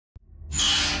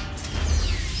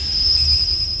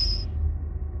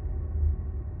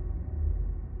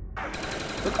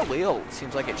Galil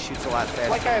seems like it shoots a lot faster.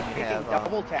 Like I was when you taking have,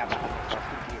 double tap on it.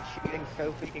 It's shooting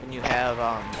so freaking. when you have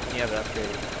it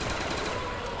upgraded.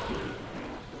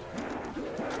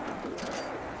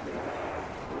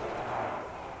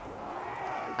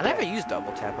 I never used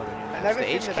double tap on the new maps. The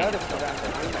HK is double tap.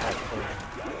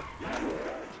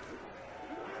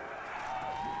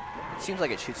 It seems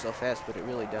like it shoots so fast, but it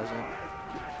really doesn't.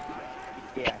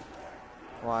 Yeah.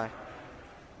 Why?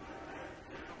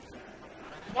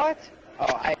 What?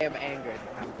 Oh, I am angered.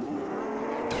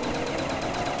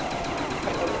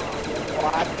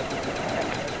 What?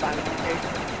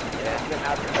 Yeah.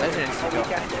 That's an instant kill.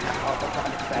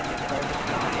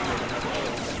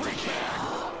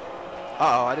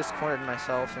 Uh-oh, I just cornered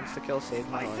myself. Insta kill saved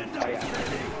my life. Oh, yeah.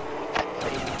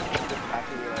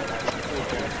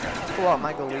 Pull out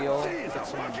my Galil.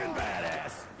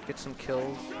 Get some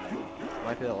kills.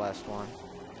 Might be the last one.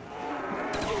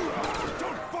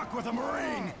 Don't fuck with a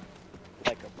Marine!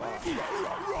 Like a boss.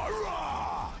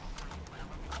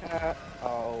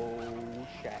 Oh,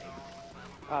 shit.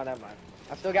 Oh, never mind.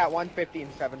 I still got 150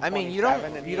 and 727. I mean,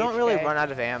 you don't really run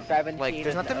out of ammo. Like,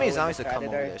 there's not that many zombies that come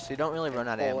over there, so you don't really run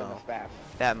out of ammo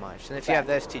that much. And if you have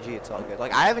the STG, it's all good.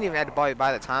 Like, I haven't even had to buy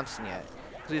the Thompson yet,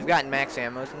 because we've gotten max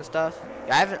ammos and stuff.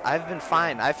 Yeah, I've been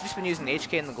fine. I've just been using the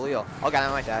HK and the Galil. Oh god, I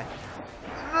might die.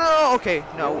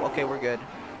 No, okay, we're good.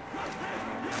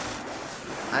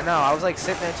 I know, I was like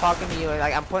sitting there talking to you, and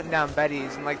like I'm putting down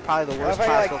Betty's in like probably the worst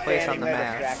possible place on the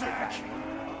map.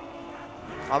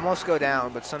 Almost go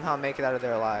down, but somehow make it out of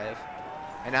there alive.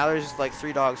 And now there's like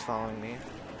 3 dogs following me.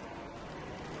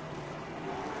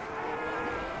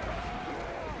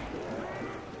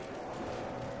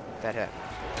 That hit.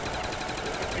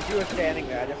 If you were standing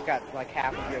there, I just got like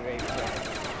half of your rage.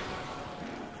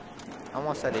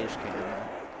 Almost at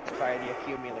HK. Sorry, the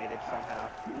accumulated somehow.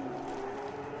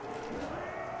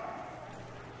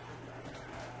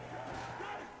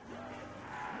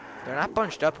 They're not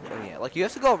bunched up yet. Like, you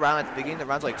have to go around at the beginning of the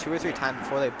rounds like 2 or 3 times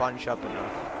before they bunch up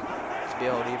enough to be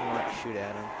able to even like shoot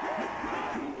at them.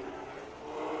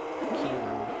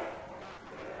 Kino.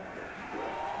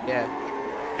 Yeah.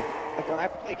 Like when I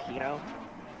play Kino,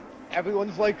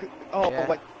 everyone's like, oh, Yeah.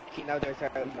 but Kino, there's a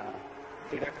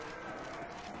theater.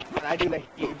 And I do the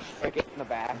huge frigate in the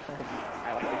back.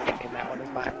 I like to name that one as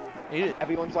mine.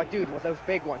 Everyone's like, dude, with those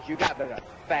big ones, you got the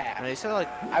fast. And they said like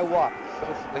I walk so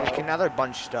slow. okay, now they're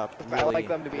bunched up. Really, I like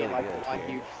them to be really in like good one here.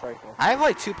 huge circle. I have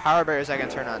like 2 power barriers I can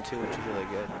turn on too, which is really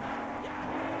good.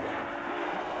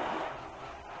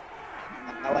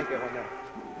 I like it when they're.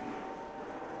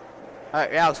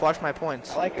 Alright, Alex, watch my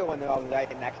points. I like it when they're all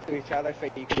right next to each other, so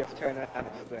you can just turn it on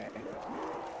its way.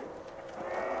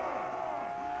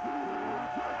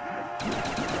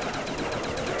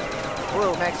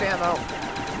 Whoa, max ammo.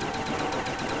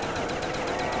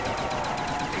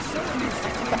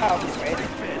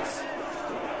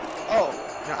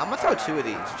 Oh, No, I'm gonna throw 2 of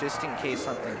these just in case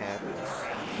something happens.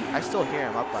 I still hear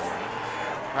him up by me.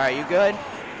 Alright, you good?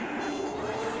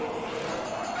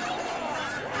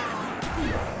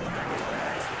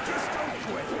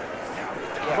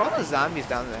 What are all the zombies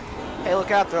down there? Hey,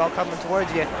 look out, they're all coming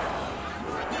towards you.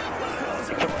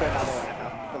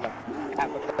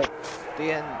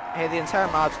 Hey, the entire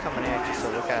mob's coming at you,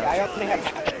 so look out. I only have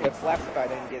half clips left, so I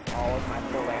didn't get all of my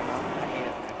full ammo. I hate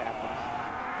it when that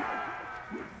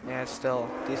happens. Yeah, it's still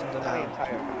decent Not the amount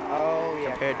entire. Oh,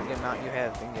 yeah. compared to the amount you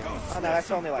have been given. Oh, no, that's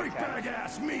only like 10. Big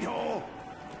ass meat hole!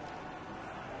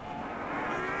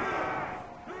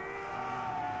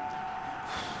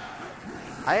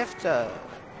 I have to...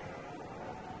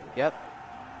 Yep.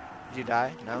 Did you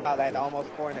die? No? Oh, that almost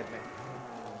cornered me.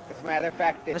 As a matter of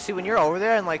fact, it Let's see, when you're over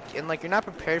there and like you're not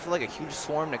prepared for like a huge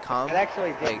swarm to come.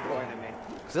 actually did like, corner me.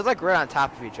 Cause they're like right on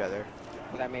top of each other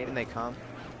But I made when it. they come.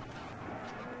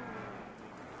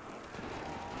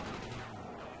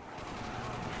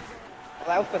 Well,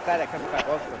 that was pathetic because I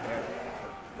was prepared.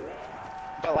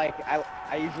 But like,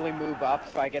 I usually move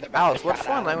up, so I get about. Alex, what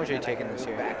foreign language are you taking this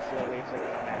year? Back slowly, so they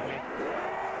come at me.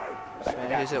 But I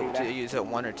forgot Is to do that. it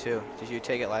 1 or 2? Did you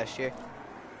take it last year?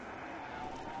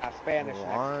 Spanish next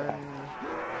 1. time.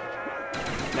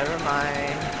 Never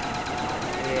mind.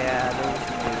 Yeah, those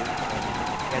moves.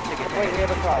 Yeah, take it. Wait, we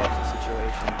have a call.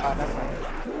 Situation. Oh, never mind.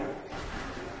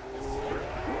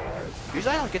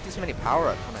 Usually I don't get this many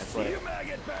power-ups when I play.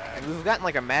 And we've gotten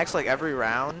like a max like every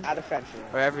round. Not offensive.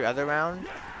 Or every other round.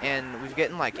 And we've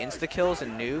gotten like insta-kills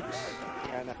and nukes.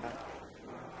 Yeah, no.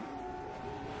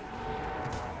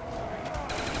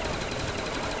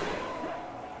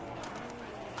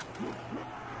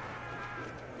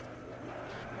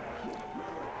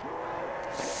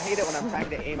 I hate it when I'm trying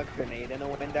to aim a grenade in a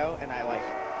window and I like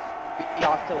be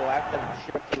off to the left and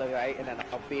shift to the right, and then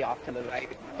I'll be off to the right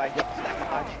by just that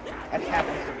much. That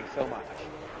happens to me so much.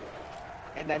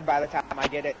 And then by the time I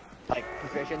get it, like,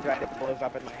 positioned right, it blows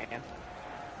up in my hand.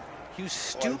 You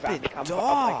stupid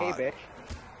dog! Like, hey, bitch.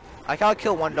 I gotta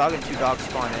kill one dog and 2 dogs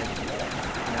spawn in. You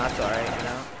know, that's alright, you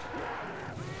know?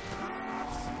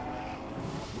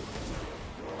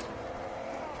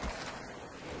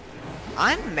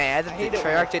 I'm mad that the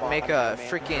Treyarch didn't make a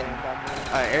freaking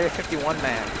Area 51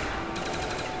 map.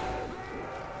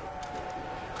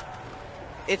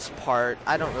 It's part.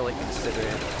 I don't really consider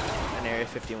it an Area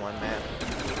 51 map.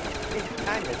 It's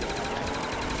kind of.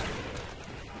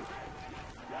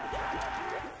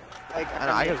 Like, I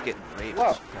know, I was getting raped.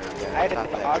 Whoa. I had a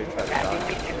dog attacking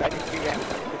me and I just ran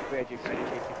with you.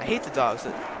 I hate the dogs.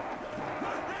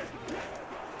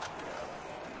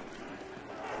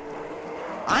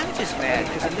 I'm just mad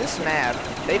because in this map,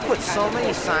 they put so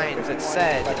many signs that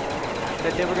said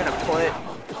that they were going to put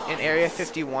an Area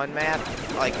 51 map,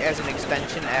 like, as an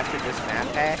extension after this map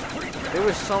pack. There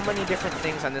were so many different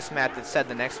things on this map that said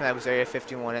the next map was Area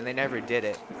 51, and they never did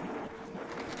it.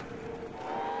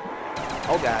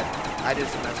 Oh god, I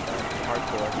just messed up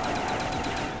hardcore.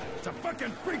 It's a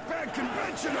fucking freak bag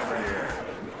convention over here.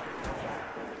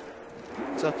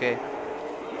 It's okay.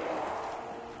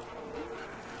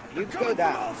 You go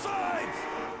down.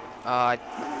 I'm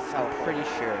pretty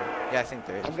sure. Yeah, I think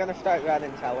there is. I'm gonna start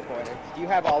running teleporters. Do you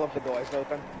have all of the doors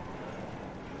open?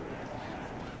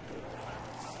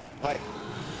 Like,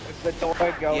 is the door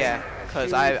going? Yeah,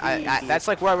 because I that's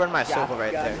like where I run my circle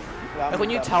right there. Like when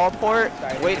you teleport,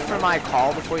 wait for my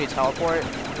call before you teleport,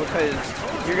 because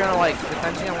you're gonna, like,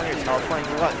 depending on when you're teleporting,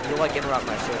 you'll like interrupt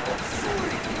my circle.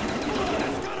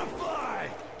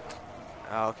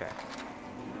 Oh, okay.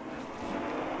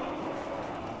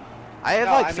 I have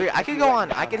like 3. I could go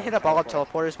on. I can hit up all the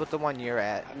teleporters with the one you're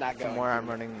at from where I'm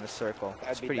running the circle.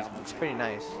 It's pretty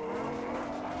nice.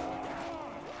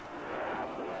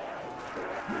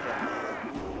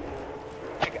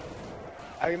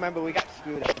 I remember we got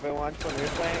screwed over once when we were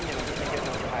playing, and I think it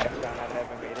was the highest round I've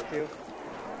ever made it to.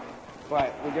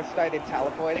 But we just started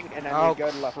teleporting, and then we'd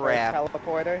go to the first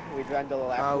teleporter, we'd run to the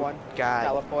left one,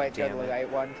 teleport, go to the right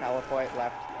one, teleport,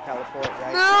 left, teleport,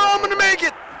 right. No, I'm gonna make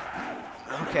it!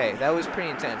 Okay, that was pretty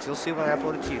intense. You'll see when I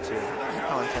upload it to YouTube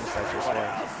how intense that just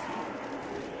was.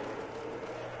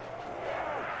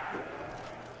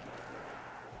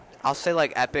 I'll say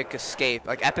like epic escape,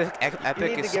 like epic escape. You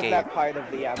need to give that part of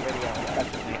the video. So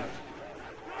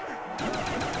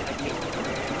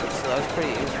that was pretty.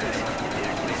 It's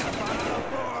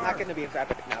not going to be as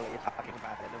epic now that you're talking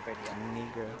about it in the video.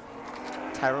 Negro.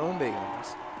 Tyrone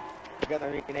Biggins. We're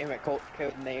gonna rename it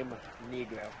code name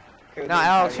Negro. Now,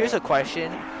 Alex, here's a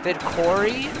question: Did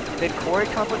Corey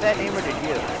come up with that name, or did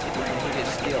you? And he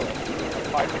just steal it.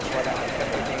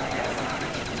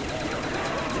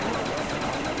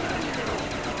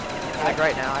 Like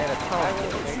right now, I had a tone.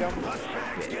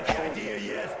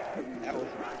 That was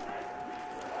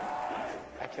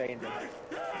actually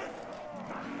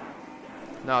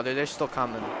no, they're still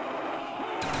coming.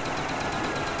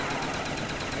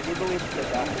 I do believe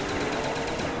that.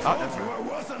 Oh,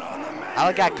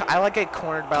 I like get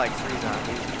cornered by like 3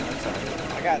 zombies.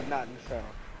 I got nothing, so.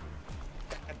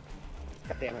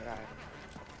 God damn it, Ryan.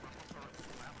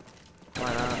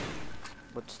 Why not?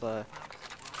 What's the?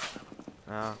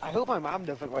 Oh. I hope my mom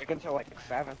doesn't work until like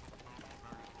 7.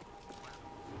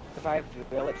 If I have to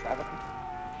bill at 7, I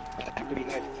have to be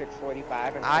there at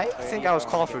 6:45. I think I was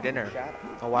called for dinner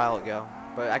a while ago,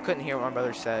 but I couldn't hear what my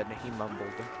brother said. He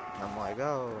mumbled. And I'm like,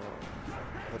 oh,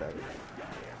 whatever.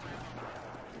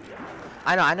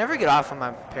 I know, I never get off when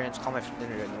my parents call me for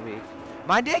dinner during the week.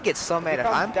 My dad gets so mad if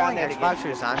I'm playing Xbox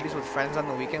or Zombies with friends on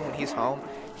the weekend when he's home.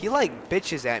 He like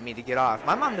bitches at me to get off.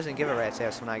 My mom doesn't give a rat's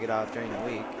ass when I get off during the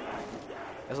week.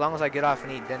 As long as I get off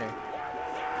and eat dinner.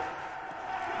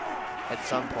 At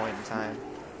some point in time.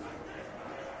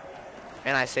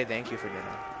 And I say thank you for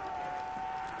dinner.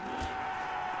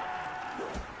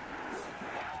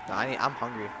 No, I'm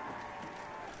hungry.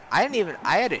 I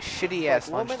had a shitty ass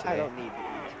lunch today. I don't need to eat.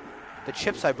 The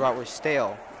chips I brought were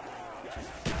stale.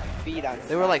 Feed on.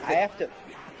 They were like. I have to.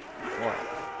 What?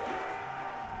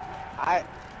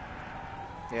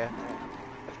 Yeah.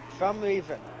 For some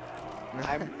reason,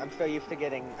 I'm so used to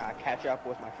getting ketchup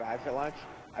with my fries at lunch.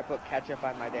 I put ketchup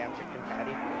on my damn chicken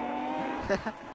patty.